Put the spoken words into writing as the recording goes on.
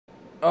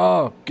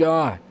Oh,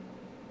 God.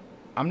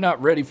 I'm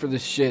not ready for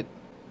this shit.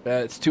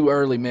 It's too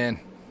early, man.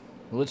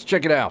 Let's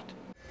check it out.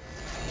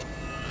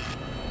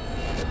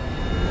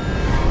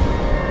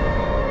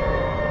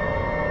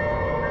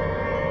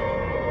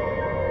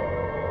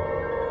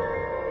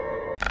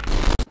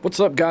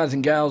 What's up, guys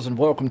and gals, and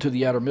welcome to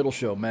the Outer Middle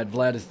Show. Mad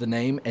Vlad is the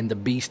name, and the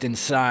beast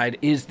inside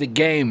is the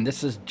game.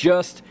 This is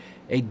just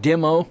a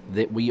demo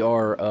that we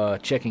are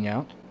checking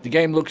out. The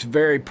game looks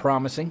very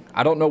promising.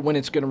 I don't know when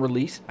it's going to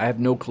release. I have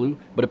no clue.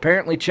 But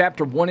apparently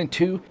Chapter 1 and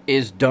 2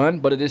 is done,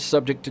 but it is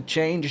subject to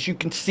change. As you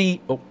can see,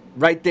 oh,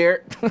 right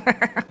there.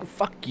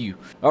 Fuck you.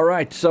 All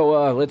right,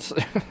 so let's...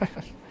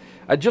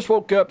 I just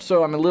woke up,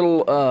 so I'm a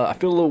little... I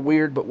feel a little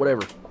weird, but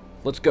whatever.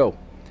 Let's go.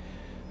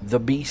 The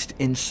Beast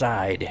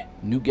Inside.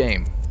 New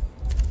game.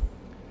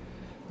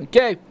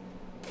 Okay.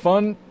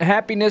 Fun,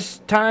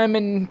 happiness, time,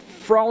 and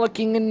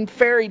frolicking and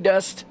fairy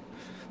dust.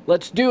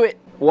 Let's do it.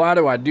 Why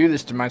do I do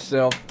this to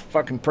myself?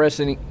 Fucking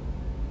press any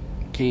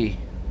key.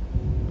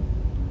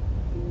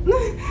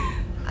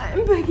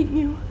 I'm begging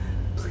you.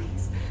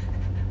 Please.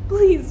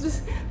 Please,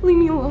 just leave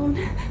me alone.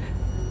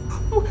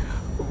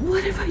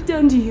 What have I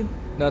done to you?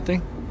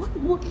 Nothing.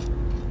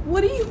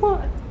 What do you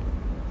want?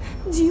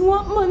 Do you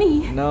want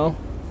money? No.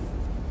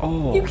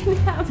 Oh. You can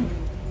have it.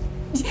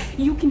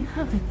 You can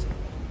have it.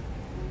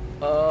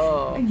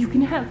 Oh. You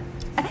can have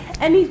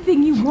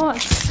anything you want.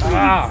 Please.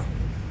 Ah.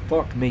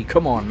 Fuck me.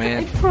 Come on,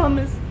 man. I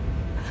promise.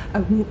 I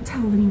won't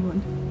tell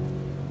anyone.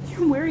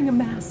 You're wearing a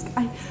mask.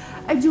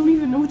 I don't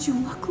even know what you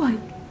look like.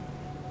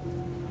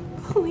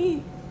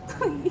 Please.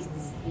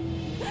 Please.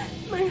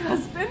 My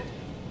husband,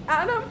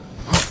 Adam,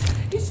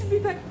 he should be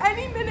back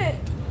any minute.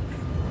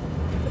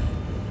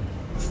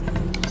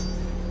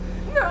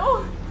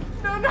 No.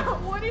 No.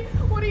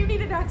 What do you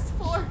need an axe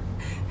for?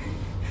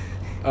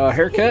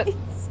 Haircut?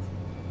 Please.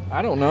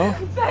 I don't know.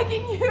 I'm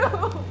begging you.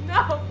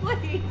 No,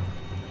 please.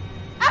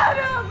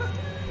 Adam!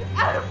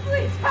 Adam,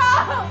 please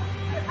help!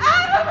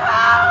 Adam,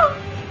 help!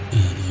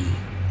 Adam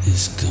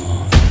is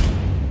gone.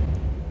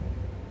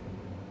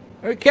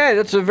 Okay,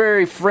 that's a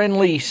very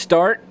friendly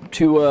start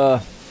to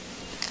a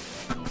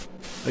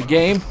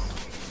game.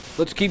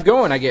 Let's keep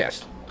going, I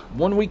guess.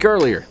 1 week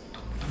earlier.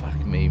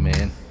 Fuck me,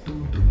 man.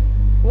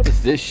 What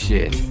is this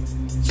shit?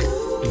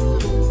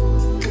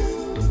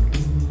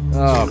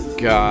 Oh,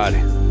 God.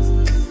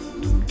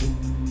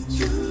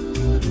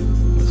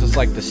 This is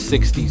like the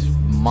 60s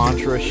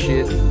mantra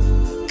shit.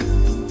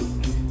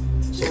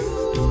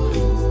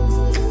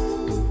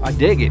 I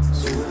dig it.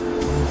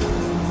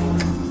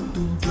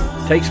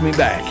 Takes me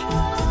back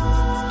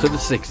to the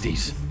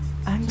 60s.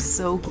 I'm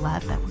so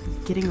glad that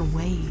we're getting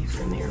away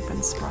from the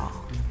urban sprawl.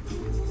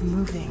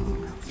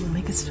 Moving will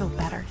make us feel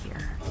better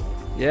here.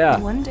 Yeah.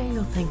 One day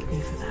you'll thank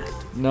me for that.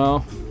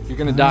 No, you're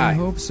gonna die. I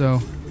hope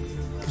so.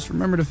 Just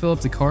remember to fill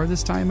up the car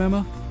this time,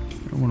 Emma.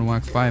 I don't want to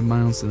walk 5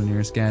 miles to the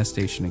nearest gas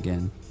station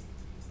again.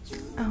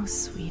 Oh,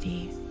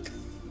 sweetie.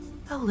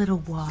 A little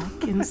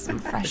walk and some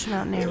fresh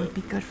mountain air would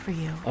be good for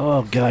you.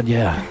 Oh, God,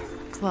 yeah.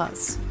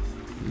 Plus,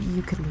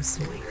 you could lose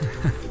some weight.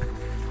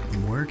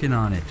 I'm working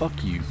on it.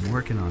 Fuck you. I'm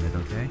working on it,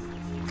 okay?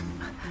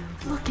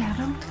 Look at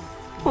him.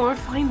 We're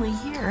finally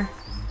here.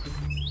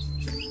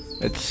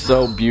 It's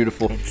so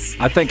beautiful.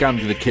 I think I'm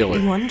the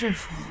killer.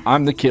 Wonderful.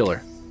 I'm the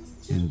killer.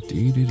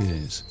 Indeed it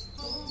is.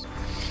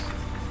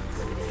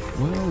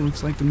 Well,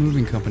 looks like the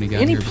moving company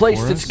got Any here place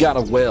before that's us. got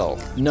a well.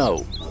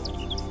 No.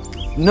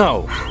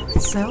 No.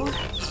 So,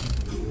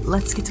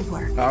 let's get to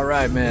work. All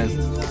right, man.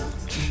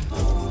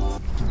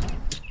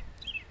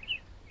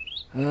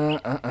 You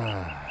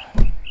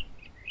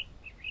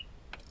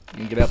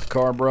can get out the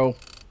car, bro.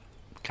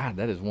 God,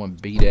 that is one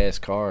beat-ass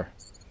car.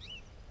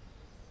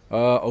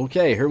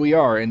 Okay, here we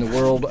are in the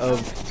world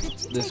of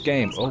this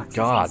game. Oh,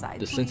 God,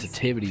 the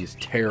sensitivity is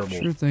terrible.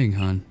 Sure thing,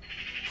 hon.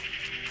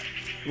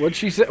 What'd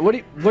she say?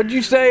 What'd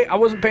you say? I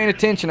wasn't paying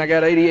attention. I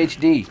got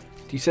ADHD.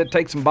 You said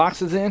take some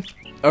boxes in?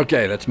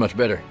 Okay, that's much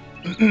better.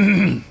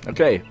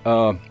 Okay,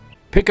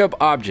 pick up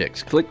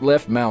objects. Click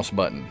left mouse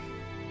button.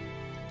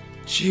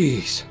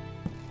 Jeez.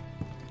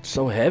 It's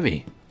so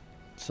heavy.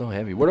 It's so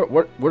heavy. Where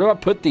do I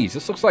put these?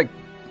 This looks like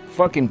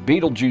fucking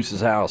Beetlejuice's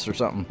house or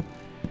something.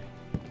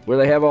 Where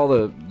they have all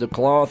the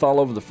cloth all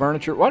over the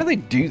furniture. Why do they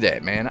do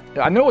that, man?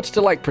 I know it's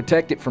to, like,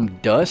 protect it from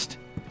dust.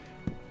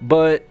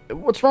 But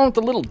what's wrong with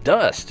the little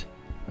dust?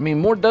 I mean,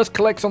 more dust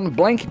collects on the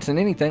blankets than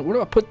anything. Where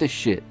do I put this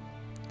shit?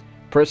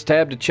 Press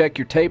tab to check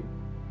your tape.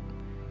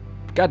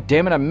 God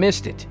damn it, I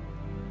missed it.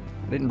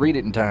 I didn't read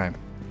it in time.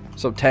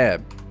 So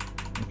tab.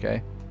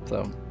 Okay,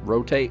 so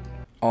rotate.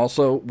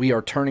 Also, we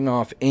are turning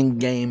off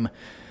in-game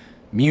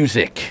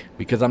music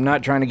because I'm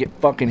not trying to get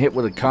fucking hit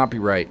with a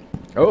copyright.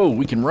 Oh,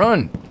 we can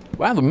run.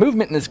 Wow, the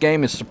movement in this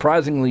game is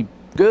surprisingly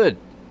good.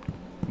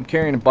 I'm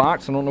carrying a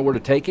box. I don't know where to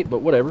take it,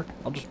 but whatever.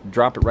 I'll just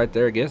drop it right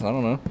there, I guess. I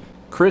don't know.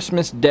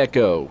 Christmas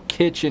deco.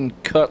 Kitchen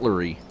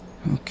cutlery.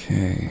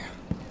 Okay.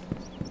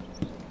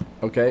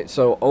 Okay,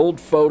 so old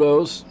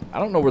photos. I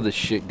don't know where this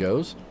shit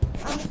goes.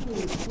 Honestly, can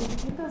you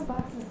take those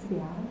boxes to the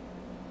attic?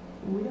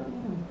 We don't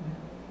need them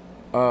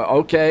for now.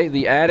 Okay,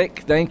 the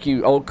attic. Thank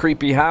you, old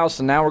creepy house.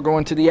 And now we're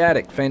going to the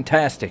attic.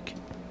 Fantastic.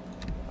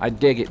 I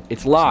dig it.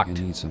 It's locked. I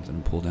need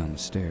something to pull down the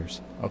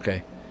stairs.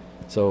 Okay.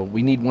 So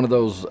we need one of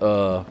those,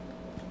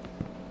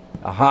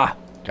 aha.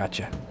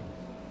 Gotcha.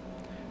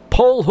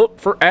 Pole hook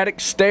for attic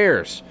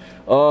stairs.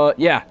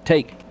 Yeah,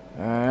 take.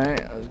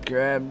 Alright, let's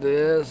grab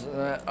this.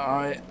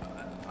 Alright.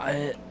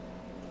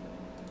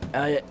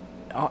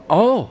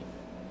 Oh.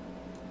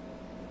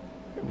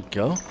 There we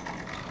go.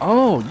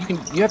 Oh,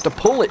 you have to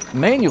pull it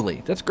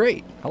manually. That's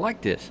great. I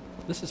like this.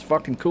 This is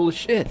fucking cool as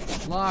shit.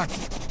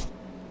 Locked.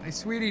 Hey,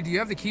 sweetie, do you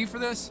have the key for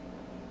this?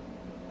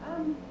 Check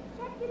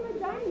in the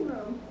dining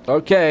room.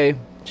 Okay,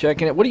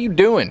 checking it. What are you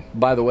doing,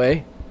 by the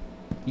way?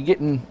 You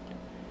getting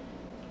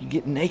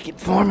naked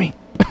for me?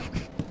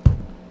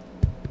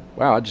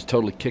 Wow, I just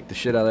totally kicked the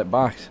shit out of that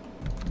box.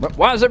 But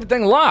why is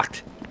everything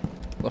locked?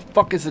 The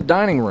fuck is the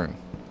dining room?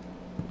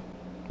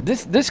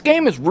 This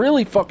game is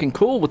really fucking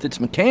cool with its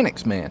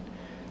mechanics, man.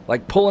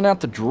 Like pulling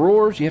out the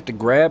drawers, you have to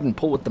grab and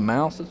pull with the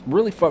mouse. It's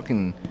really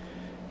fucking,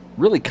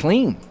 really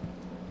clean.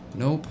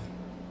 Nope,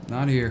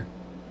 not here.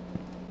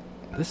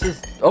 This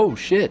is, oh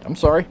shit, I'm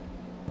sorry.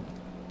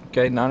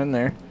 Okay, not in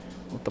there.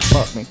 What the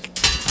fuck, man? Get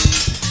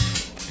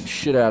the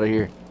shit out of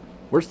here.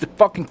 Where's the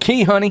fucking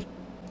key, honey?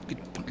 Get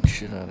the fucking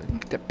shit out of here.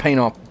 Get that paint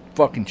off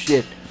fucking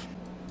shit.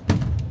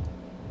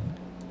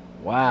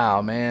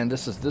 Wow, man,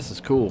 this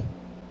is cool.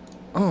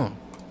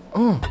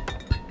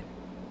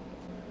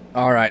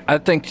 Alright, I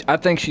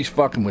think she's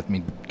fucking with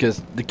me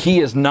because the key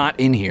is not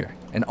in here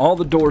and all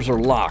the doors are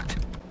locked.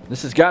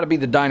 This has got to be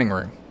the dining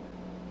room.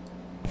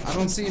 I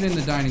don't see it in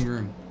the dining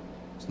room.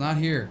 It's not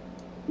here.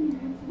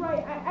 That's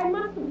right. I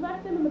must have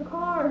left them in the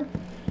car.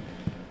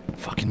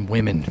 Fucking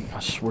women, I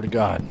swear to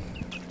God.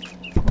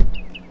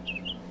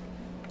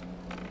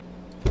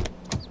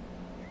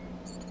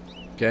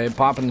 Okay,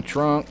 pop in the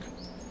trunk.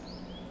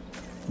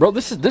 Bro,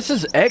 this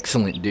is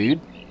excellent, dude.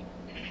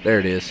 There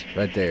it is,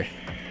 right there.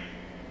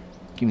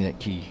 Give me that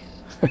key.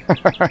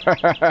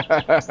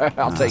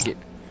 I'll take it.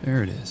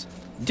 There it is.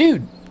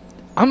 Dude,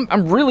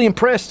 I'm really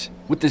impressed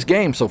with this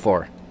game so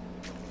far.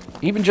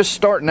 Even just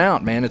starting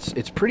out, man,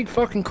 it's pretty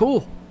fucking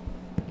cool.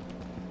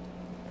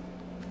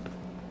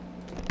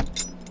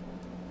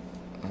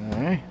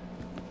 Alright.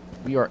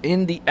 We are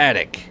in the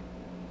attic.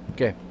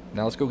 Okay,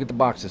 now let's go get the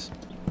boxes.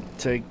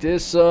 Take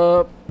this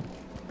up.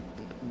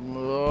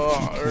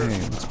 Okay,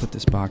 let's put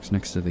this box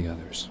next to the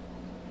others.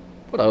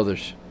 What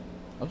others?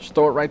 I'll just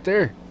throw it right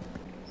there.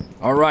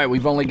 Alright,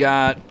 we've only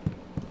got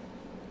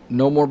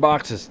no more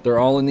boxes. They're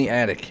all in the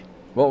attic.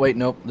 Well, wait,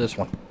 nope, this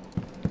one.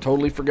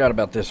 Totally forgot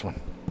about this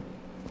one.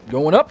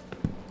 Going up.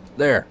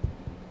 There.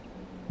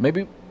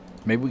 Maybe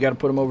we got to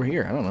put them over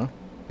here. I don't know.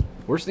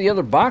 Where's the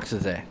other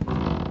boxes at?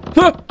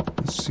 Huh!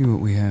 Let's see what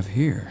we have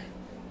here.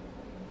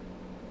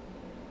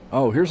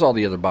 Oh, here's all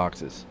the other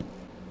boxes.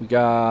 We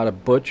got a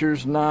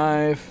butcher's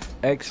knife.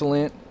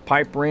 Excellent.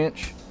 Pipe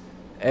wrench.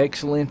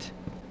 Excellent.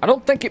 I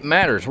don't think it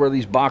matters where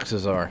these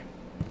boxes are.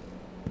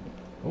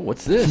 Oh,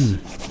 what's this?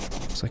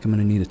 Looks like I'm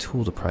gonna need a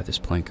tool to pry this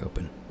plank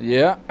open.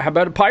 Yeah, how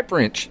about a pipe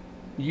wrench?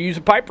 You use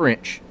a pipe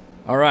wrench.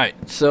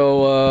 Alright,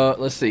 so,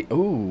 let's see.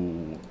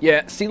 Ooh.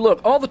 Yeah, see,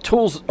 look, all the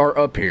tools are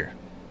up here.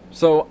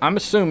 So, I'm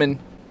assuming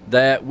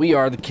that we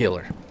are the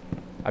killer.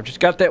 I've just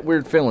got that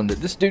weird feeling that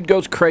this dude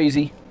goes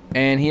crazy,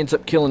 and he ends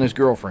up killing his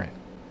girlfriend.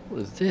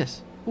 What is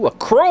this? Ooh, a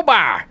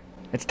crowbar!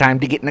 It's time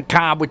to get in the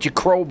car with your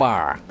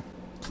crowbar.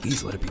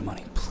 Please let it be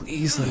money.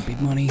 Please let it be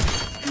money.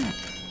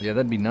 Yeah,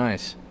 that'd be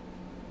nice.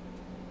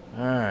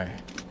 Alright.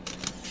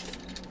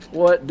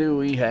 What do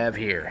we have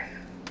here?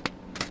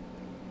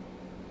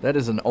 That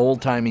is an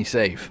old-timey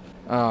safe.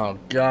 Oh,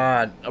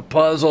 God. A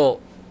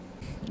puzzle.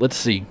 Let's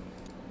see.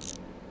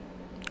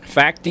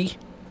 Facty.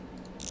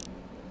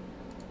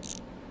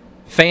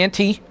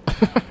 Fanty.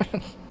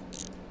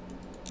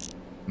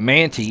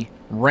 Manty.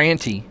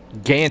 Ranty.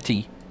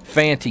 Ganty.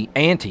 Fanty.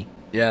 Anty.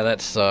 Yeah,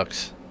 that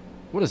sucks.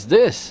 What is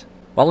this?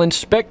 While in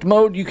inspect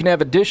mode, you can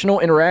have additional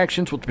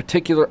interactions with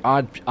particular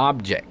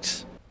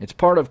objects. It's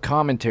part of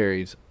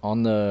commentaries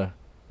on the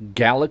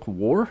Gallic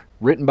War,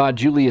 written by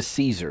Julius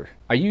Caesar.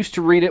 I used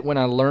to read it when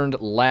I learned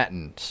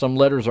Latin. Some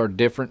letters are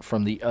different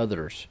from the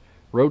others.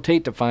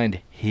 Rotate to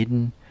find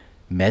hidden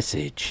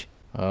message.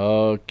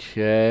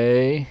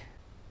 Okay.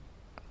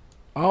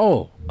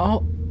 Oh.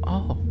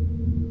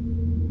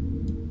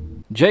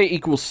 J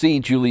equals C,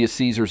 Julius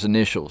Caesar's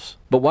initials.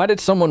 But why did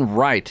someone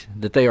write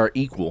that they are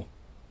equal?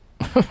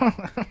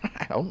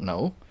 I don't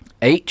know.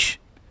 H,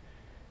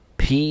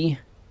 P,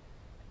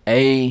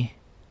 A,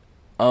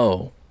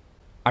 O.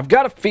 I've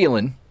got a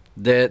feeling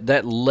that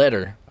that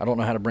letter, I don't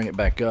know how to bring it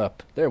back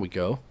up. There we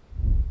go.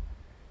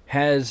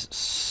 Has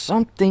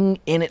something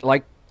in it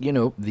like, you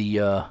know,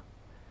 the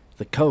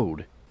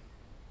code.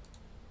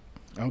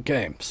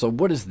 Okay, so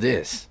what is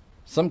this?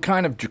 Some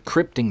kind of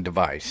decrypting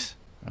device.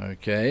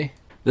 Okay.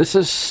 This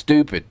is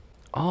stupid.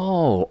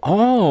 Oh.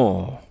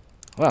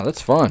 Wow,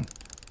 that's fun.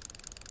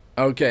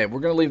 Okay, we're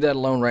going to leave that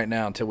alone right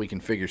now until we can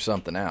figure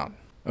something out.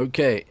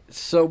 Okay,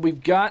 so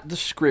we've got the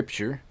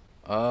scripture.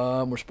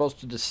 We're supposed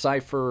to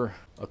decipher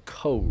a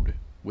code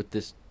with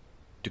this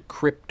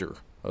decryptor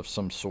of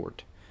some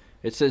sort.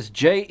 It says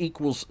J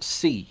equals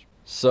C.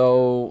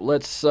 So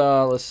let's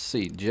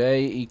see.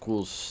 J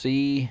equals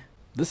C.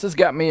 This has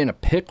got me in a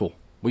pickle.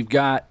 We've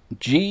got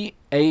GHPAO,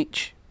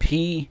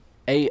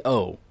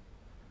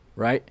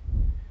 right?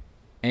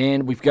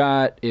 And we've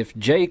got, if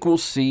J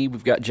equals C,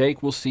 we've got J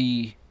equals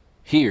C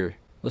here.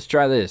 Let's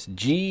try this.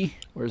 G,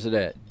 where's it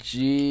at?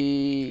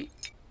 G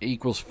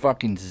equals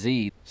fucking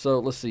Z. So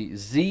let's see.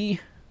 Z.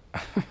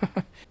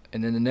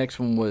 And then the next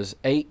one was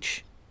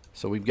H.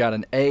 So we've got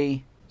an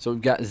A. So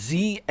we've got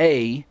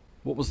ZA.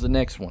 What was the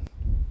next one?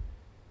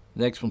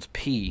 The next one's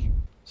P.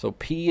 So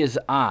P is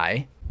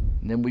I.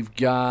 And then we've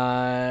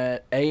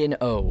got A and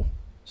O.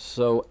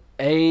 So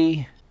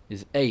A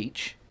is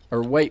H.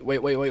 Or wait.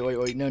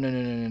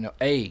 No.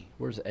 A.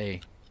 Where's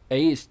A?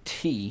 A is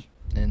T.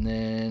 And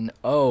then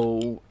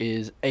O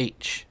is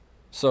H.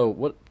 So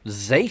what?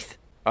 Zaith?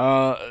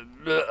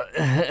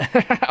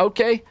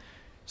 Okay.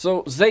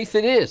 So Zaith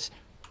it is.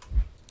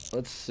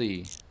 Let's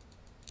see.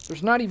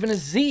 There's not even a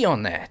Z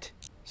on that.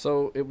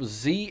 So it was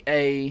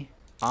ZAITH.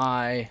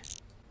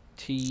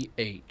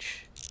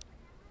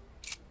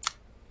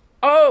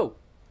 Oh!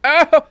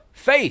 Oh!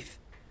 Faith.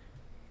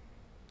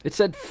 It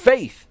said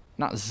Faith,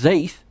 not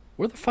Zaith.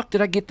 Where the fuck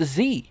did I get the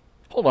Z?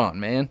 Hold on,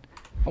 man.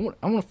 I want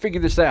to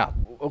figure this out.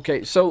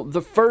 Okay, so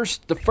the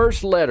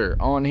first letter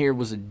on here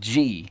was a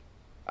G.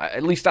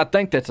 At least I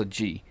think that's a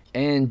G.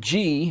 And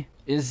G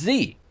is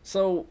Z.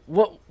 So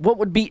what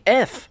would be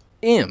F?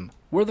 M.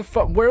 Where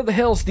the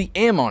hell's the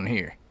M on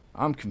here?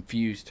 I'm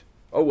confused.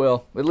 Oh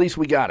well, at least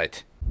we got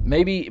it.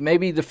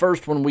 Maybe the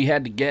first one we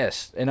had to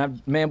guess.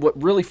 And man,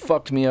 what really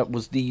fucked me up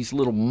was these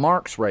little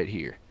marks right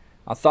here.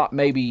 I thought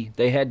maybe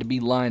they had to be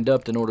lined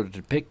up in order to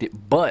depict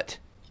it, but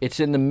it's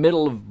in the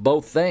middle of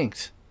both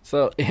things.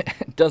 So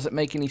it doesn't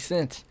make any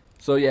sense.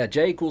 So yeah,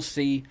 J equals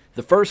C.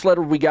 The first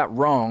letter we got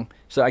wrong.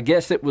 So I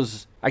guess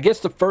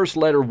the first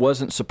letter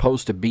wasn't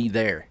supposed to be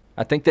there.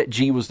 I think that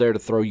G was there to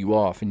throw you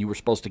off, and you were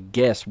supposed to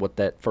guess what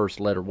that first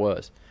letter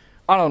was.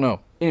 I don't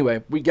know.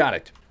 Anyway, we got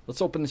it.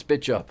 Let's open this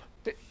bitch up.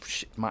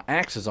 Shit, my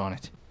axe is on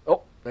it.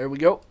 Oh, there we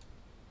go.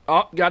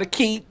 Oh, got a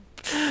key.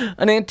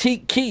 An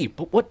antique key.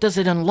 But what does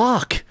it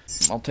unlock?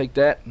 I'll take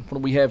that. What do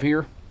we have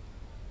here?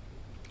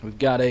 We've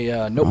got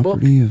a notebook.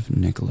 Property of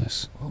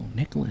Nicholas. Oh,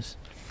 Nicholas.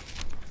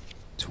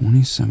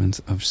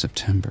 27th of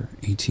September,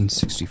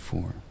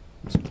 1864.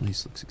 This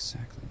place looks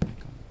exactly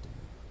like on the day.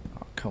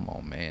 Oh, come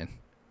on, man.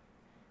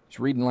 He's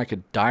reading like a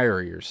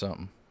diary or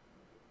something.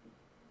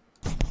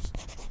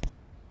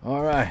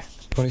 All right.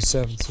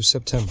 27th of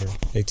September,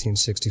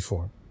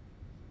 1864.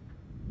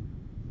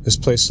 This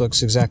place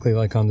looks exactly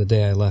like on the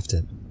day I left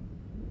it.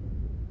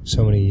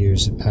 So many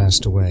years have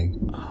passed away.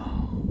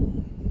 Oh,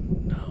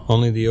 no.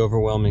 Only the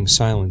overwhelming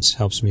silence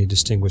helps me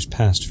distinguish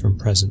past from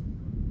present.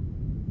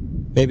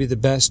 Maybe the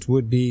best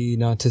would be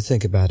not to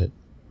think about it.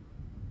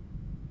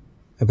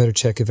 I better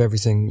check if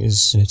everything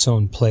is in its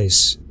own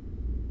place.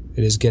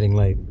 It is getting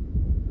late.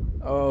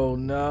 Oh,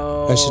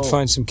 no. I should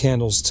find some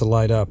candles to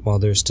light up while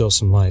there's still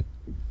some light.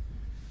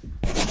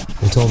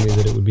 They told me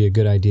that it would be a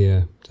good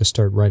idea to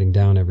start writing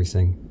down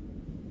everything.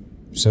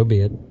 So be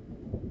it.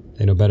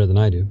 They know better than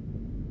I do.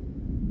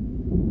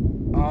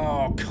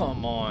 Oh,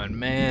 come on,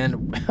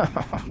 man.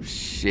 Oh,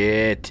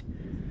 shit.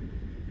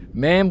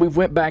 Man, we've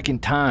went back in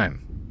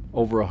time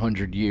over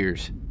 100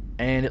 years.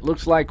 And it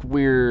looks like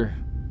we're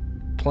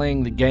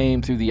playing the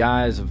game through the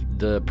eyes of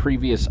the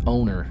previous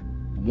owner.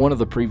 One of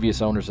the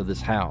previous owners of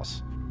this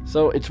house.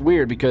 So it's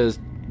weird because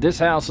this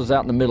house is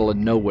out in the middle of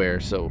nowhere,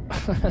 so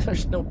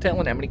there's no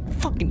telling how many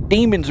fucking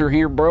demons are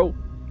here, bro.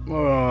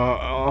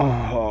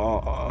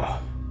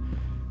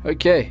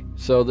 Okay,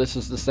 so this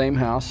is the same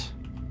house.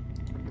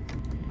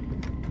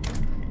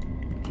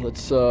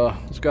 Let's go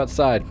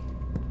outside.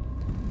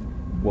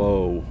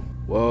 Whoa.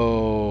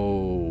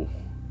 Whoa.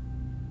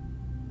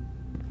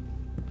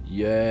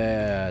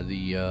 Yeah,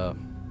 the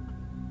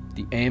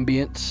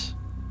ambience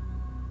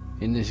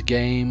in this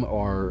game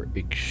are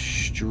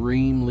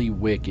extremely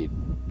wicked.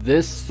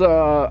 This,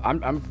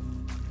 I'm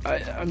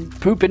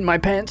pooping my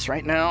pants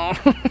right now.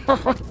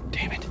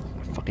 Damn it.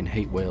 I fucking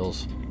hate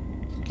whales.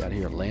 Got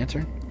here a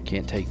lantern?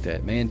 Can't take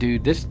that. Man,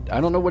 dude, this, I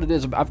don't know what it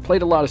is. I've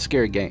played a lot of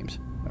scary games,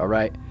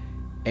 alright?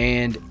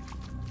 And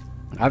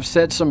I've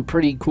said some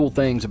pretty cool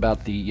things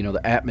about the, you know,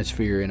 the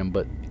atmosphere in them,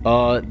 but,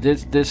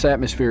 this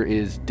atmosphere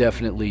is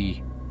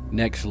definitely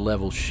next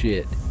level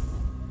shit.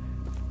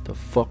 The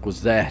fuck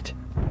was that?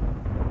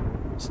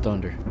 It's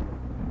thunder.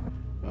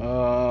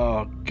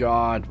 Oh,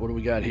 God. What do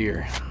we got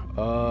here?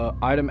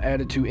 Item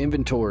added to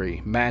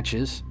inventory.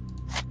 Matches.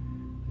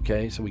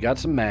 Okay, so we got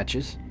some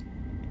matches.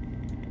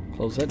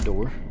 Close that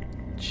door.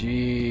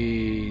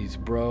 Jeez,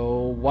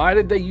 bro. Why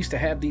did they used to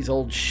have these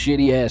old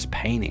shitty-ass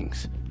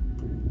paintings?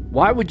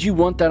 Why would you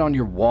want that on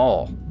your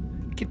wall?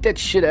 Get that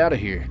shit out of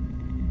here.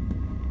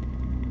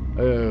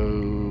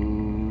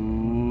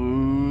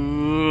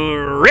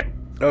 Rip.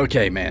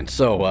 Okay, man.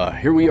 So,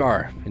 here we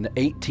are in the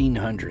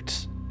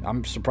 1800s.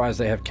 I'm surprised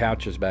they have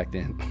couches back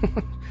then.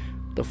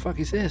 The fuck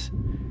is this?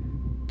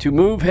 To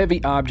move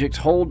heavy objects,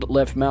 hold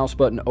left mouse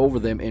button over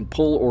them and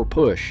pull or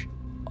push.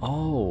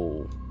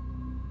 Oh.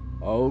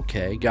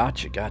 Okay,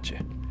 gotcha.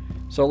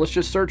 So let's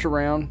just search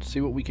around,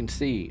 see what we can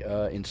see.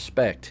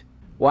 Inspect.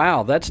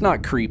 Wow, that's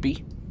not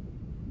creepy.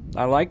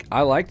 I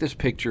like this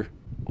picture.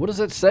 What does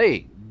that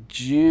say?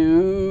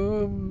 James?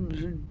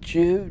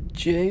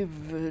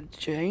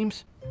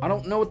 I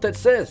don't know what that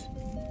says.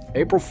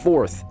 April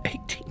 4th,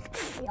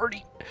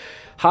 1840.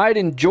 Hyde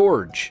and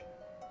George.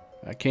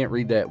 I can't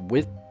read that.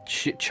 With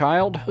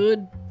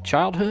childhood?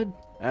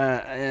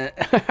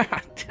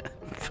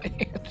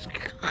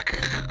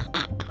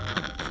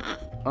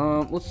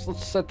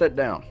 Let's set that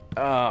down.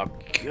 Oh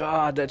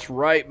God, that's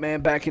right,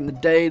 man. Back in the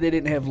day, they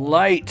didn't have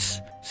lights.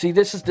 See,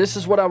 this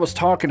is what I was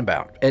talking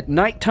about. At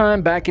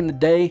nighttime, back in the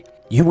day,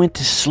 you went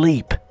to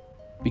sleep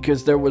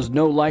because there was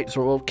no lights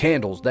or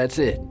candles. That's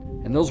it,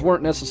 and those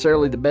weren't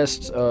necessarily the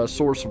best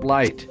source of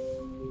light.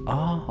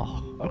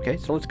 Oh, okay.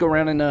 So let's go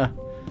around and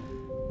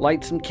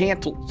light some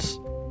candles.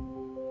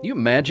 You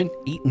imagine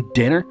eating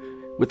dinner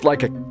with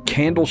like a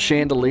candle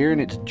chandelier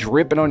and it's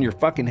dripping on your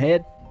fucking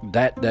head?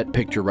 That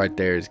picture right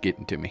there is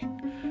getting to me.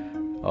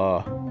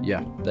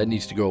 Yeah, that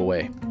needs to go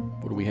away.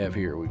 What do we have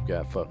here? We've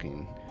got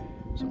fucking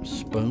some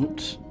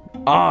spoons.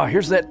 Ah,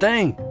 here's that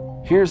thing.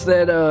 Here's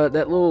that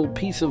that little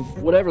piece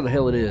of whatever the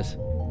hell it is.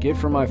 Gift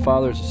from my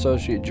father's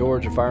associate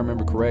George, if I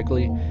remember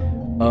correctly.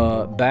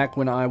 Back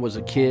when I was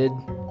a kid,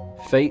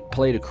 fate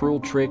played a cruel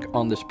trick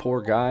on this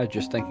poor guy.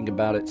 Just thinking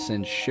about it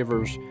sends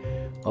shivers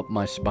up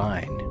my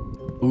spine.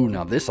 Ooh,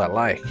 now this I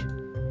like.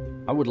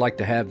 I would like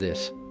to have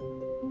this.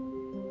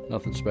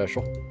 Nothing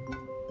special.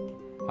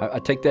 I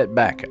take that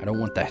back. I don't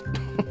want that.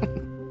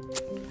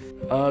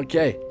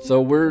 Okay, so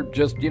we're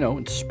just, you know,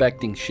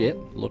 inspecting shit,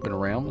 looking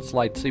around. Let's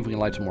see if we can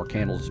light some more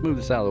candles. Let's move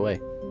this out of the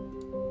way.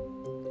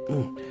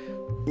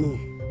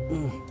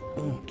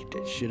 Get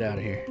that shit out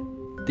of here.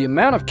 The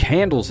amount of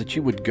candles that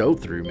you would go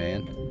through,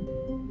 man.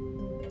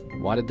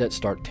 Why did that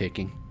start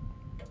ticking?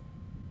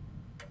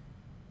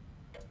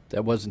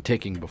 That wasn't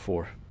ticking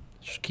before.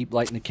 Just keep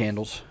lighting the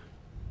candles.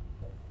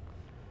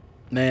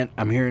 Man,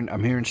 I'm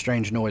hearing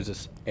strange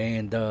noises,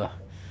 and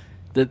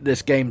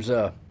this game's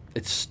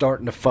it's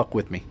starting to fuck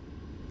with me,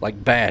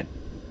 like bad.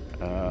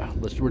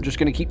 We're just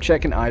gonna keep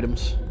checking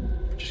items.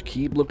 Just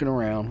keep looking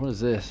around. What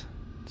is this?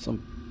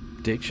 Some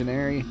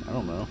dictionary? I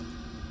don't know.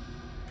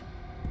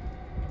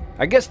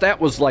 I guess that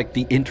was like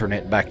the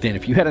internet back then.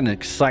 If you had an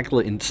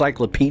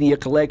encyclopedia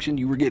collection,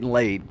 you were getting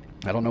laid.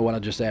 I don't know what I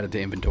just added to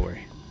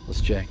inventory.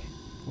 Let's check.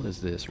 What is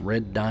this?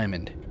 Red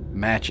diamond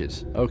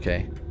matches.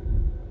 Okay.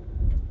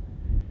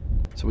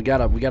 So we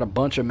got a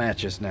bunch of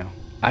matches now.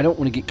 I don't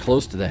want to get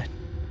close to that.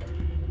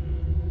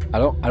 I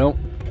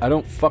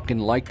don't fucking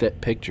like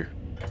that picture.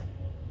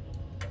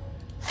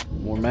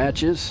 More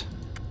matches,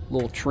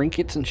 little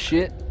trinkets and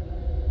shit.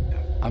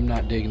 I'm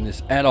not digging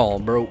this at all,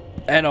 bro.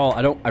 At all.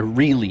 I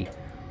really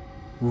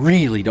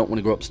don't want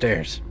to go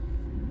upstairs.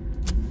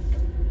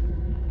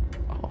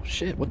 Oh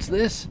shit, what's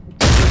this?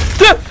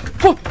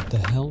 What the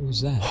hell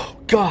was that? Oh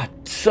God,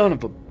 son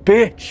of a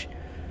bitch.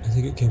 I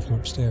think it came from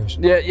upstairs.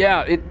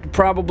 Yeah, it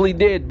probably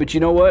did, but you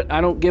know what? I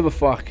don't give a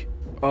fuck.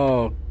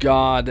 Oh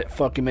God, that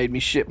fucking made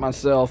me shit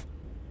myself.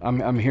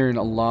 I'm hearing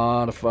a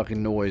lot of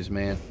fucking noise,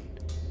 man.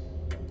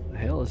 The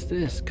hell is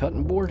this?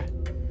 Cutting board?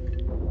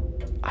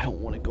 I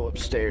don't want to go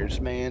upstairs,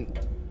 man.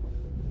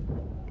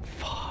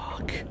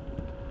 Fuck.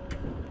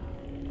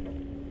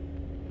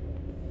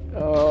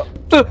 I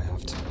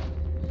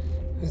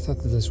thought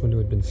that this window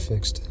had been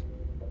fixed.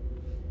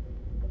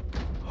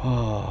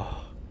 Oh.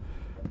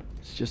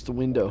 It's just a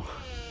window.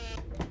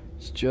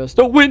 It's just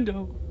a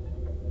window.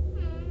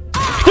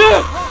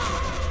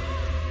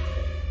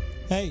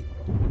 Hey,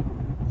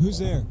 who's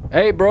there?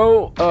 Hey,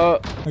 bro.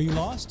 Are you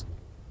lost?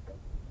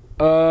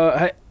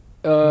 Hey,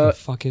 What the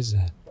fuck is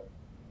that?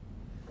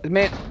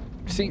 man,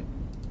 see,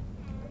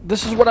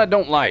 this is what I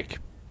don't like.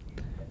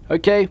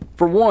 Okay,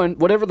 for one,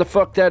 whatever the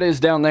fuck that is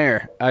down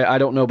there, I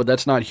don't know, but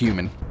that's not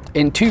human.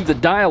 And two, the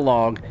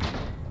dialogue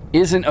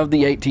isn't of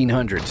the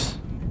 1800s.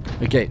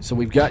 Okay, so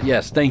we've got,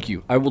 yes, thank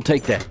you. I will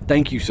take that.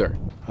 Thank you, sir.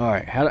 All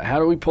right, how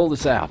do we pull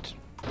this out?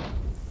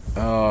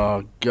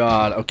 Oh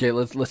God. Okay,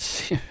 let's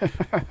see.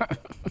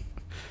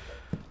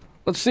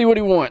 Let's see what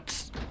he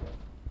wants.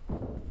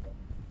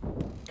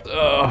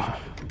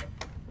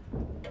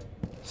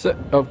 So,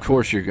 of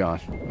course you're gone.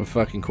 Of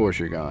fucking course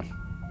you're gone.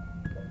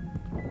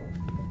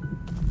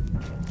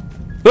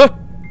 Ah!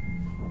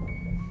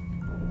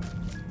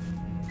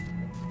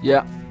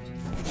 Yeah.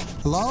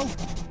 Hello?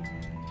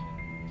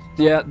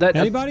 Yeah, that.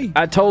 Anybody?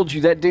 I told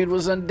you that dude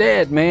was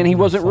undead, man. He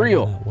wasn't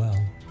real. That well.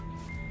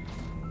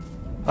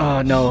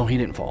 No, he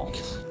didn't fall.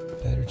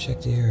 Better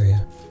check the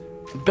area.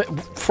 But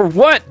for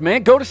what,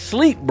 man? Go to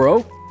sleep,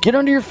 bro. Get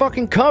under your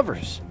fucking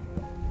covers.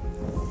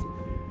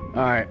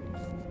 All right.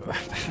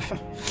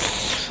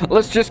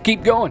 Let's just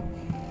keep going.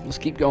 Let's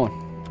keep going.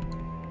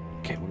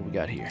 Okay, what do we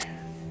got here?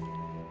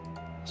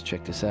 Let's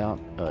check this out.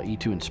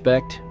 E2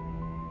 inspect.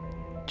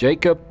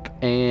 Jacob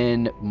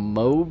and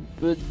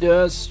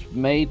Mobius,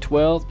 May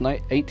 12th,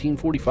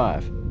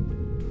 1845.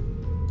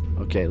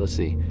 Okay, let's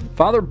see.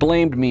 Father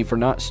blamed me for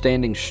not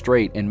standing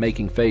straight and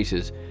making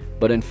faces,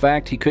 but in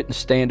fact he couldn't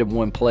stand in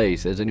one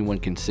place, as anyone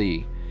can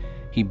see.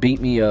 He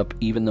beat me up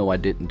even though I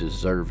didn't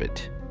deserve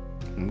it.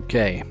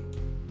 Okay.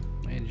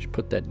 And just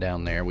put that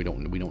down there. We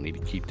don't need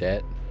to keep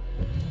that.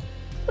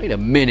 Wait a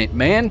minute,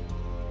 man.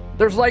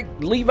 There's like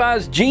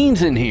Levi's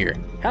jeans in here.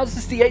 How's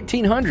this the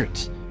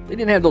 1800s? They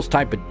didn't have those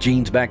type of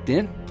jeans back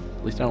then.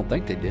 At least I don't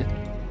think they did.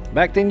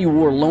 Back then you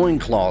wore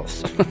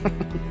loincloths.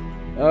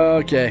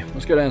 Okay,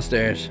 let's go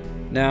downstairs.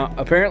 Now,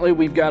 apparently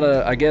we've got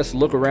to, I guess,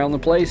 look around the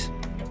place.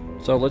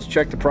 So let's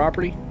check the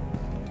property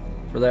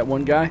for that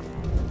one guy.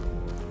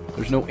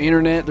 There's no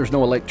internet. There's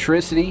no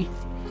electricity.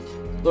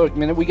 Look,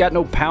 man, we got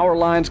no power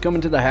lines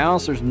coming to the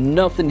house. There's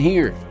nothing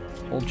here.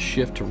 Hold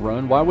shift to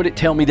run. Why would it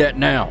tell me that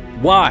now?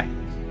 Why?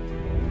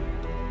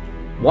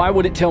 Why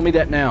would it tell me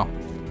that now?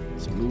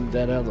 Let's move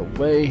that out of the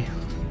way.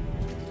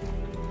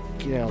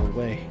 Get out of the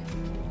way.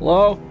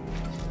 Hello?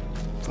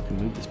 Fucking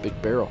move this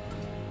big barrel.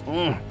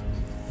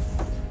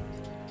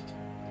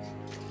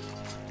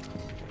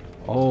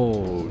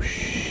 Oh,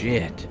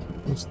 shit.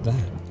 What's that?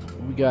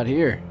 What we got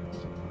here?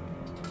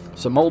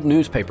 Some old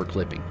newspaper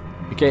clipping.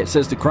 Okay, it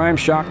says the crime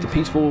shocked the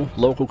peaceful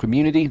local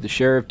community. The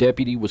sheriff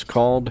deputy was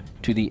called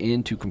to the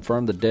inn to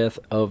confirm the death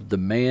of the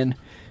man.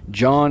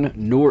 John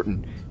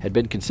Norton had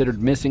been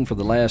considered missing for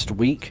the last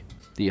week.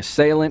 The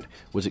assailant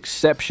was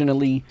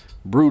exceptionally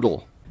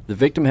brutal. The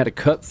victim had a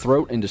cut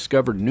throat and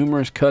discovered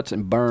numerous cuts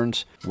and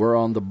burns were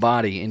on the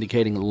body,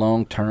 indicating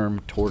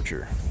long-term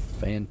torture.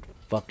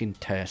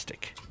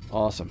 Fan-fucking-tastic.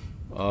 Awesome.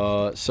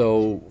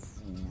 So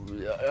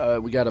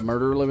we got a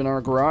murderer living in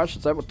our garage.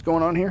 Is that what's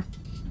going on here?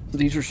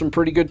 These are some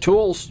pretty good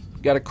tools.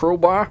 Got a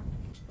crowbar.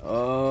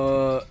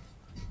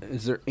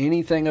 Is there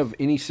anything of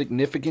any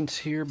significance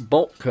here?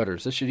 Bolt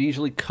cutters. This should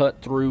easily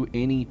cut through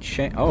any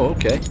chain. Oh,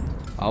 okay.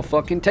 I'll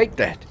fucking take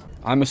that.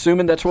 I'm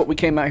assuming that's what we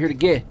came out here to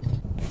get.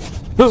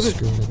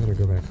 Screw it, I better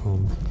go back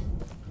home.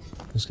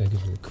 This guy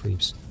gives me the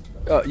creeps.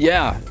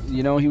 Yeah.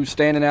 You know, he was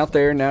standing out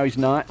there, now he's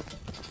not.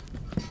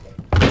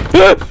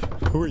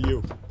 Who are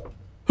you?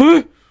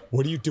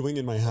 What are you doing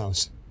in my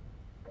house?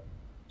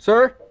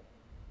 Sir?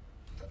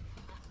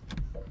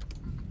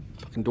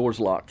 Fucking door's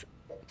locked.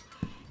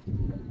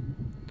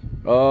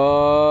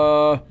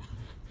 Are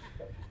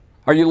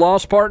you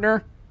lost,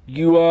 partner?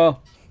 I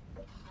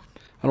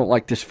don't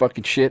like this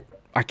fucking shit.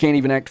 I can't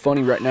even act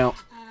funny right now.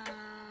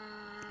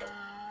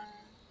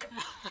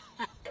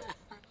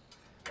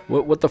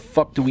 What the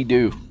fuck do we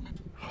do?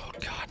 Oh,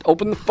 God.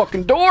 Open the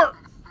fucking door!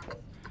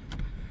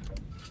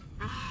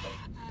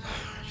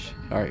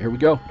 Alright, here we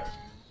go.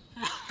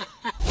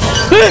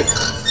 Hey!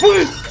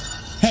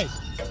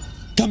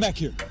 Come back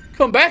here!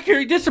 Come back here,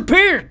 he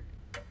disappeared!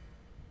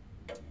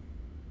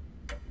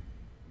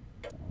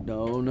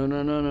 No, no,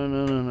 no, no, no,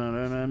 no, no, no,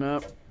 no, no, no.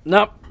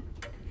 Nope.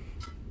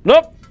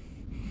 Nope.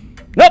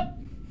 Nope.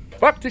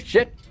 Fuck this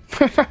shit.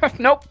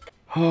 Nope.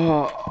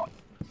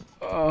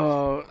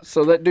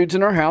 So that dude's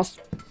in our house.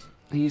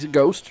 He's a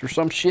ghost or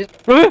some shit.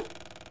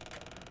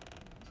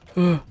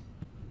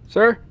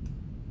 Sir?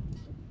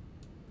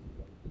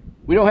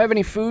 We don't have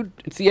any food.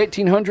 It's the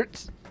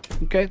 1800s.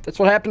 Okay, that's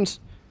what happens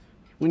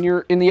when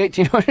you're in the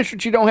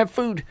 1800s. You don't have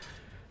food.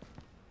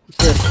 What's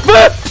this?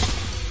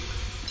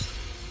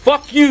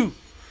 Fuck you!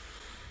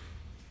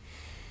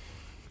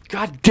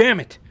 God damn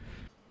it!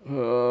 I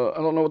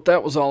don't know what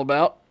that was all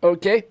about.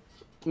 Okay.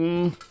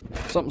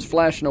 Something's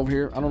flashing over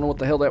here. I don't know what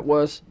the hell that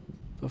was.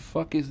 The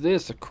fuck is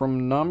this? A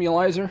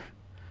chronomulizer?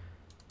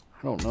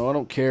 I don't know. I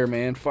don't care,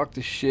 man. Fuck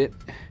this shit.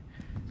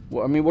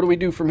 Well, I mean, what do we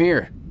do from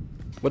here?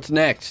 What's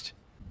next?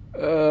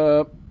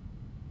 Yeah.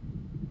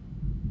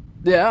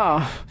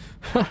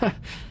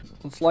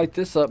 Let's light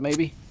this up,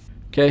 maybe.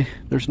 Okay.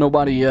 There's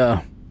nobody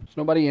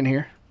in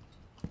here.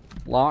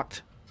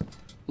 Locked.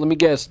 Let me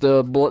guess.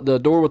 The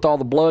door with all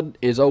the blood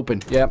is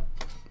open. Yep.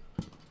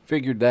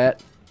 Figured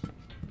that.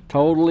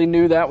 Totally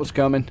knew that was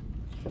coming.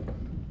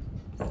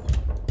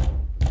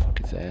 Fuck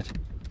is that?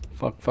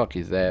 Fuck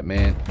is that,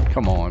 man?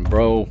 Come on,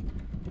 bro.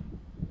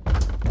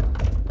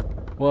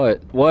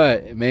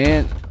 What,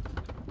 man?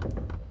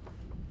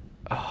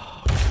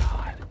 Oh,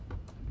 God.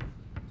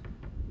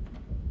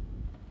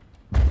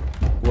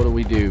 What do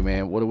we do,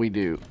 man? What do we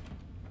do?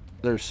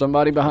 There's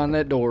somebody behind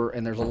that door,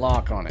 and there's a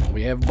lock on it.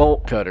 We have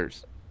bolt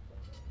cutters.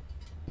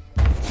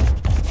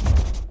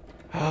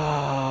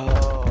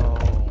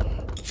 Oh.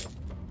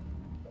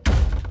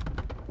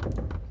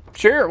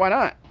 Sure, why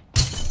not?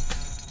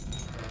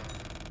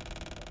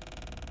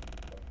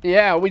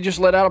 Yeah, we just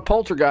let out a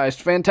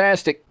poltergeist.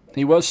 Fantastic.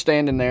 He was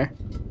standing there.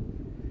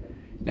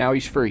 Now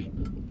he's free.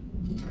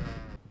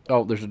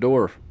 Oh, there's a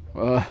door.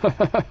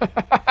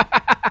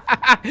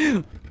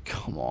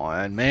 Come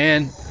on,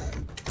 man.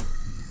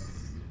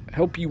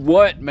 Help you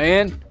what,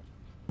 man?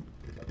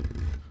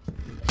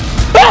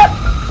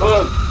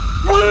 What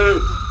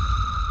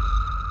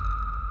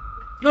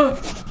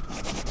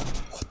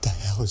the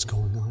hell is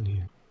going on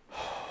here?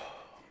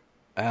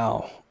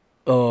 Ow.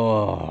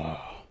 Oh.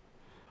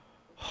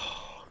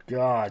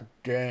 God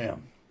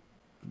damn.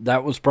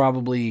 That was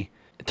probably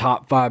the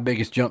top 5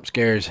 biggest jump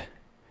scares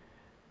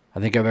I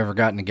think I've ever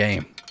got in a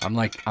game.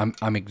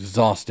 I'm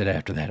exhausted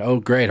after that. Oh,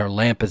 great. Our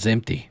lamp is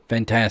empty.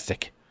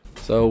 Fantastic.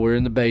 So we're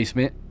in the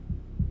basement.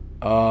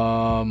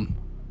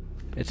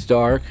 It's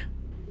dark.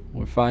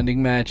 We're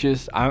finding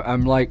matches.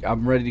 I'm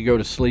ready to go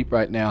to sleep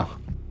right now.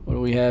 What do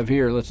we have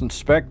here? Let's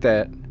inspect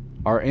that.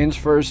 Our ends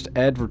first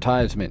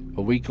advertisement.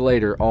 A week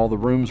later, all the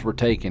rooms were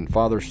taken.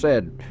 Father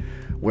said,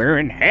 "We're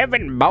in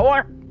heaven,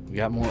 boy." We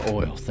got more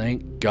oil.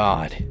 Thank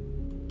God.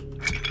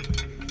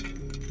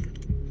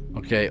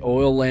 Okay,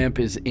 oil lamp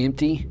is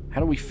empty.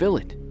 How do we fill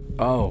it?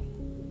 Oh,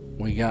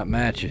 we got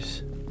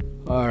matches.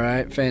 All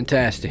right,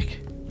 fantastic.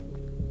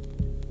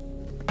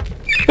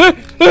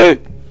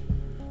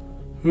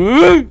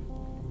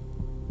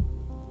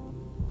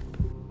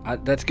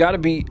 That's got to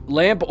be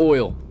lamp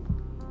oil.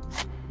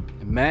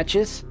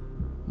 Matches?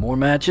 More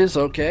matches?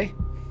 Okay.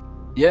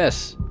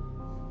 Yes.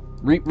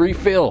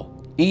 Refill.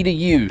 E to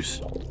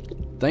use.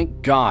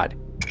 Thank God.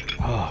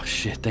 Oh,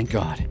 shit. Thank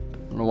God. I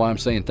don't know why I'm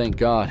saying thank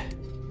God.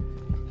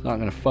 It's not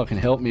gonna fucking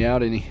help me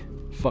out any.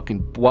 Fucking.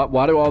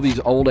 Why do all these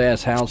old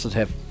ass houses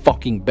have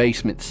fucking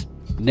basements?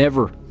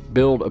 Never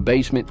build a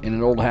basement in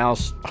an old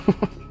house.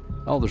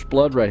 Oh, there's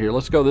blood right here.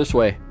 Let's go this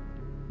way.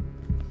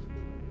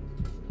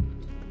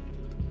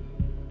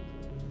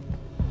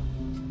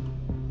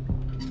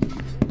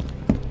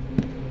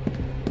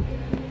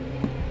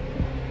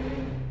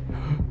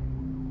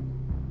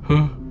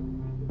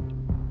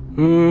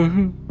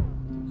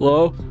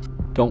 Hello?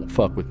 Don't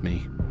fuck with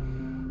me.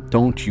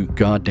 Don't you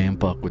goddamn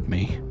fuck with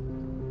me.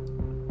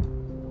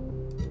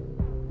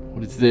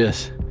 What is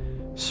this?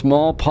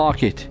 Small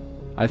pocket.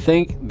 I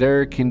think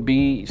there can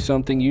be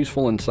something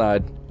useful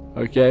inside.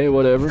 Okay,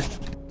 whatever.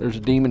 There's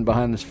a demon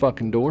behind this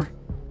fucking door.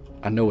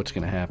 I know what's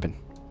gonna happen.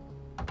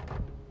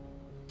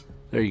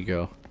 There you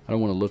go. I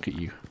don't want to look at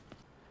you.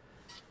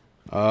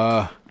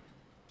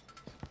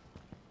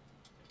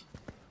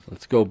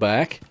 Let's go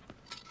back.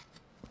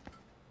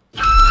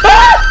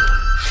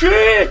 Ah!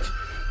 Shit!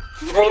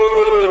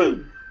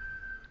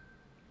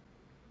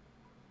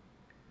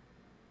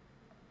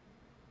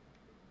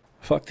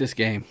 Fuck this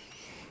game.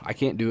 I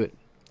can't do it.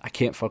 I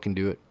can't fucking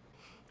do it.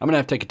 I'm gonna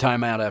have to take a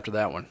timeout after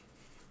that one.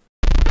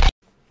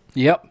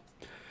 Yep.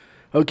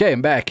 Okay,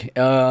 I'm back.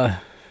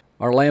 Our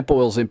lamp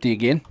oil's empty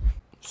again.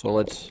 So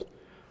let's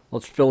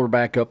fill her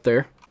back up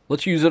there.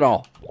 Let's use it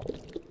all.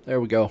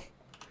 There we go.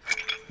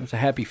 That's a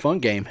happy fun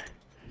game.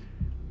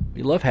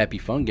 We love happy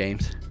fun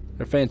games.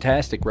 They're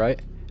fantastic,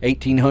 right?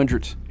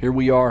 1800s. Here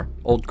we are.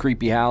 Old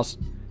creepy house.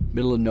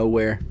 Middle of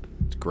nowhere.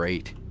 It's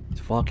great. It's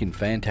fucking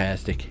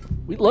fantastic.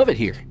 We love it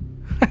here.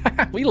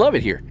 We love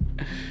it here.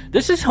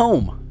 This is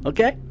home,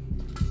 okay?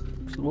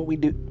 This is what we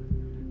do.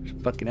 There's a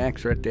fucking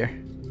axe right there.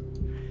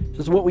 This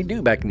is what we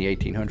do back in the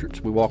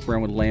 1800s. We walk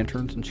around with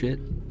lanterns and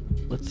shit.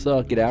 Let's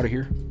get out of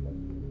here.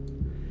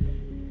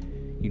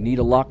 You need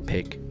a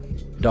lockpick.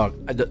 Dog,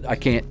 I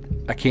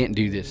can't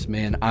do this,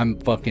 man. I'm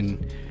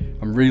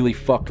really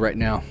fucked right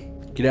now.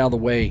 Get out of the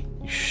way,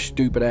 you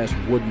stupid ass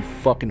wooden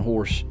fucking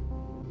horse.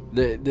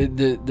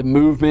 The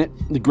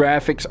movement, the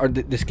graphics are.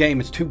 This game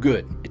is too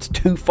good. It's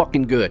too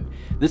fucking good.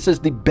 This is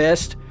the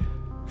best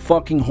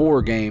fucking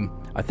horror game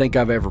I think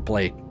I've ever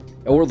played,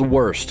 or the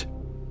worst,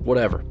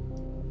 whatever.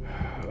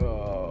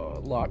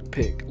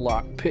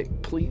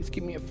 Lockpick, please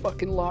give me a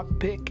fucking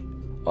lockpick.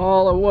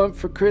 All I want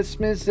for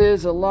Christmas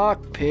is a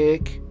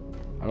lockpick.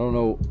 I don't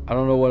know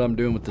what I'm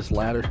doing with this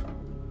ladder.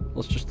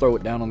 Let's just throw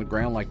it down on the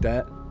ground like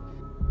that.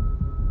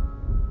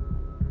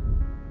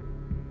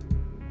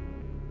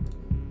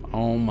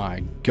 Oh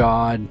my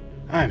God.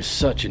 I'm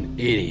such an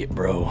idiot,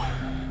 bro.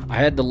 I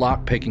had the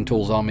lock picking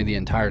tools on me the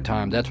entire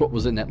time. That's what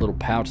was in that little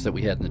pouch that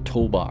we had in the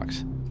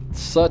toolbox.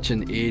 Such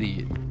an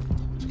idiot.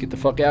 Let's get the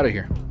fuck out of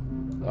here.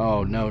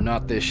 Oh no,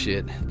 not this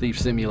shit. Thief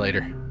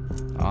Simulator.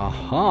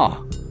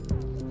 Aha.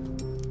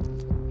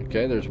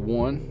 Okay, there's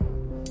one.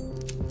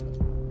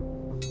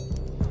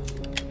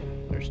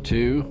 There's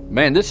two.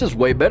 Man, this is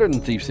way better than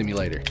Thief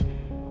Simulator.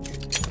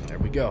 There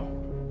we go.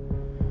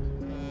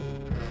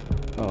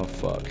 Oh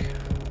fuck.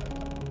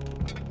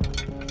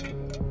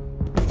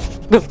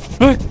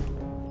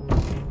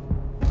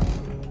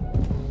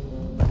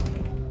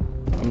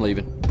 I'm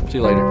leaving. See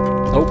you later.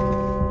 Nope.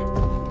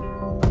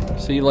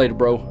 See you later,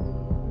 bro.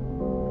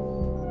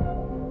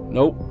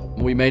 Nope.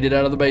 We made it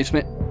out of the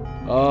basement.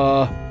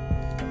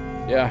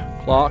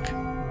 Yeah, clock.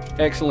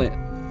 Excellent.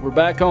 We're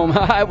back home.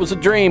 It was a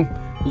dream.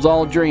 It was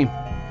all a dream.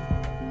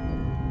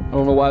 I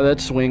don't know why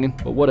that's swinging,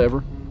 but whatever.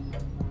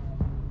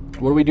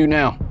 What do we do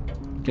now?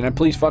 Can I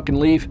please fucking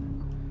leave?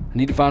 I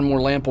need to find more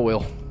lamp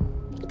oil.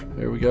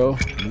 There we go.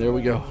 And there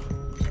we go.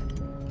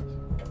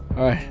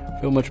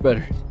 Alright, feel much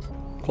better.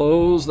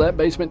 Close that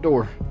basement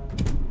door.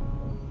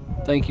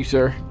 Thank you,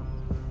 sir.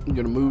 I'm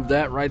gonna move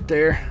that right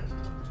there.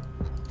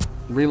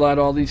 Relight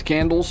all these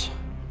candles.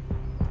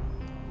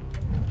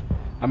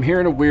 I'm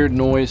hearing a weird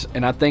noise,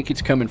 and I think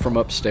it's coming from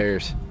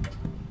upstairs.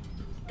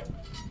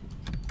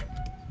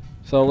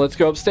 So let's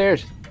go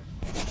upstairs.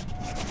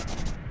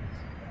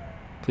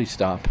 Please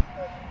stop.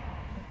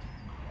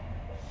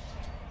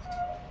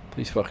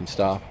 Please fucking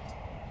stop.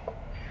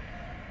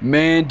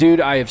 Man,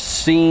 dude, I have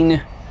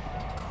seen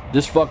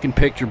this fucking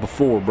picture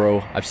before,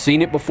 bro. I've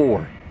seen it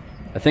before.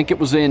 I think it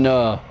was in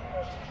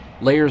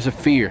Layers of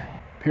Fear.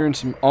 I'm hearing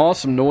some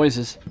awesome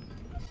noises.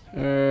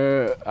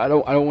 I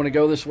don't want to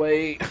go this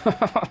way.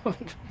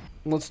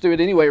 Let's do it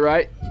anyway,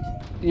 right?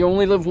 You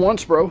only live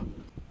once, bro.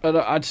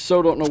 I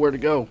so don't know where to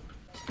go.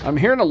 I'm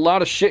hearing a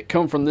lot of shit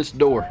come from this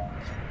door.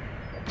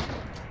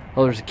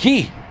 Oh, there's a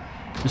key.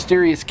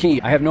 Mysterious key.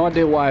 I have no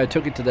idea why I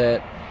took it to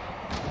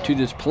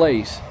this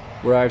place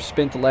where I've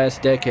spent the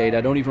last decade.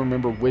 I don't even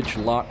remember which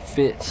lock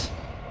fits.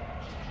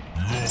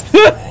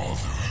 Your father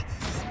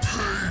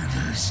paid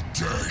his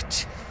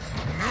debt.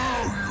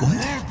 Now you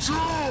will do.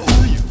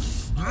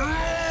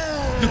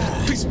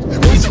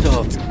 What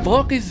the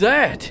fuck is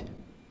that?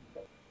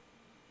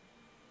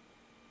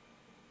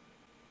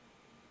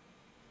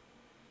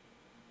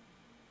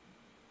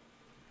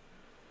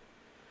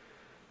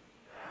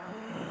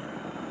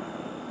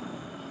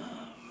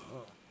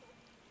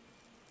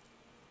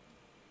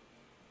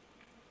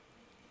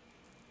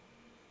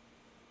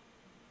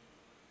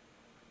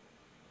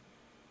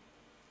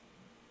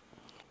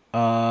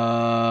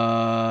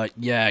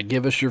 Yeah,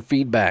 give us your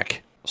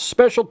feedback.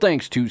 Special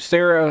thanks to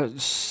Sarah,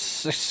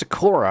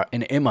 Sakura,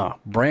 and Emma,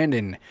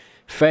 Brandon,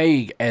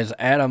 Faye as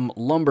Adam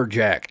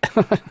Lumberjack.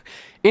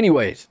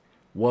 Anyways,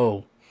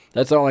 whoa,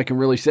 that's all I can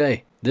really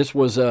say. This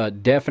was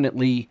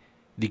definitely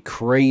the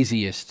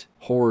craziest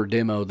horror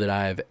demo that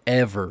I've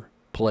ever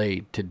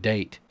played to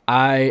date.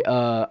 It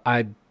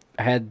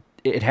had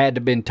to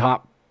have been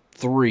top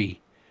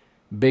 3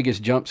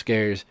 biggest jump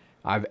scares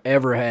I've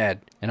ever had,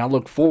 and I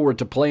look forward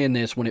to playing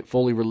this when it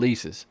fully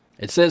releases.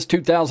 It says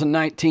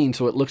 2019,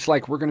 so it looks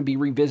like we're going to be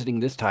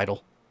revisiting this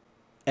title.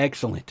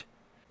 Excellent.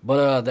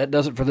 But that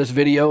does it for this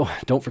video.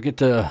 Don't forget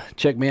to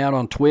check me out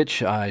on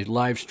Twitch. I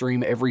live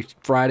stream every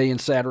Friday and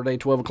Saturday,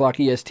 12 o'clock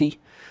EST.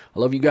 I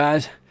love you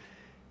guys,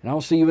 and I'll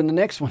see you in the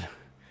next one.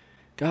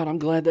 God, I'm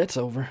glad that's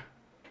over.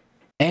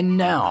 And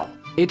now,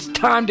 it's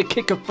time to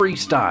kick a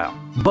freestyle.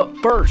 But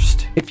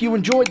first, if you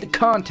enjoyed the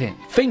content,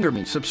 finger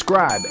me,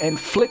 subscribe, and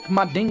flick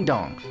my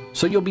ding-dong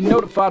so you'll be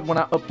notified when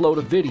I upload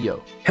a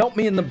video. Help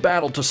me in the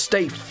battle to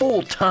stay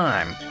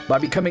full-time by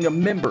becoming a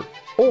member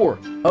or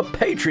a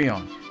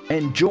Patreon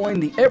and join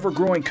the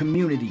ever-growing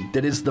community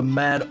that is the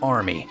Mad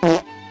Army.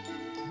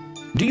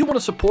 Do you want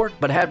to support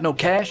but have no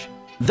cash?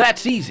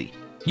 That's easy.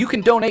 You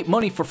can donate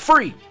money for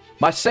free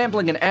by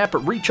sampling an app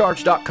at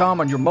recharge.com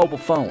on your mobile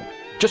phone.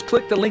 Just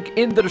click the link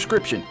in the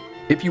description.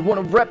 If you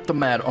want to rep the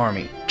Mad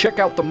Army, check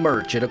out the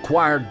merch at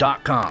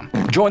acquired.com.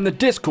 Join the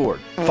Discord.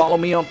 Follow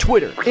me on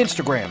Twitter,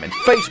 Instagram, and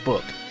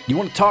Facebook. You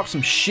want to talk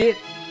some shit?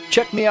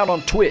 Check me out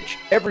on Twitch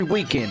every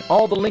weekend.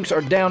 All the links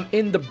are down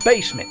in the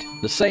basement.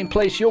 The same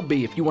place you'll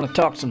be if you want to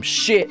talk some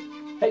shit.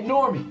 Hey,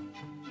 Normie,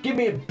 give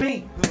me a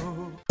beat.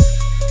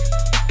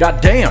 God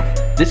damn,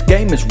 this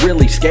game is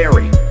really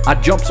scary. I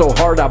jumped so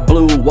hard I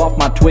blew off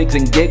my twigs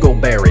and giggle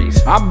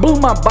berries. I blew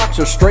my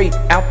boxer straight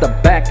out the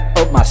back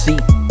of my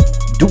seat.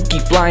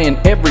 Dookie flying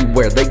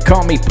everywhere, they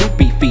call me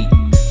Poopy Feet.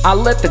 I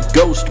let the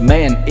ghost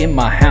man in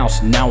my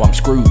house, now I'm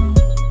screwed.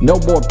 No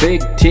more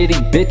big titty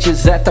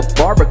bitches at the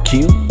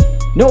barbecue.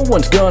 No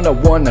one's gonna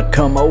wanna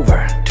come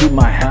over to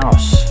my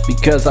house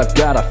because I've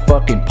got a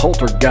fucking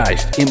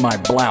poltergeist in my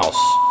blouse.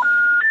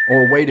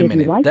 Or wait a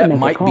minute, that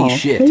might be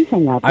shit.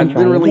 I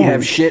literally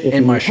have shit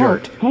in my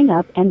shirt. Hang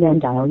up and then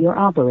dial your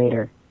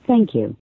operator. Thank you.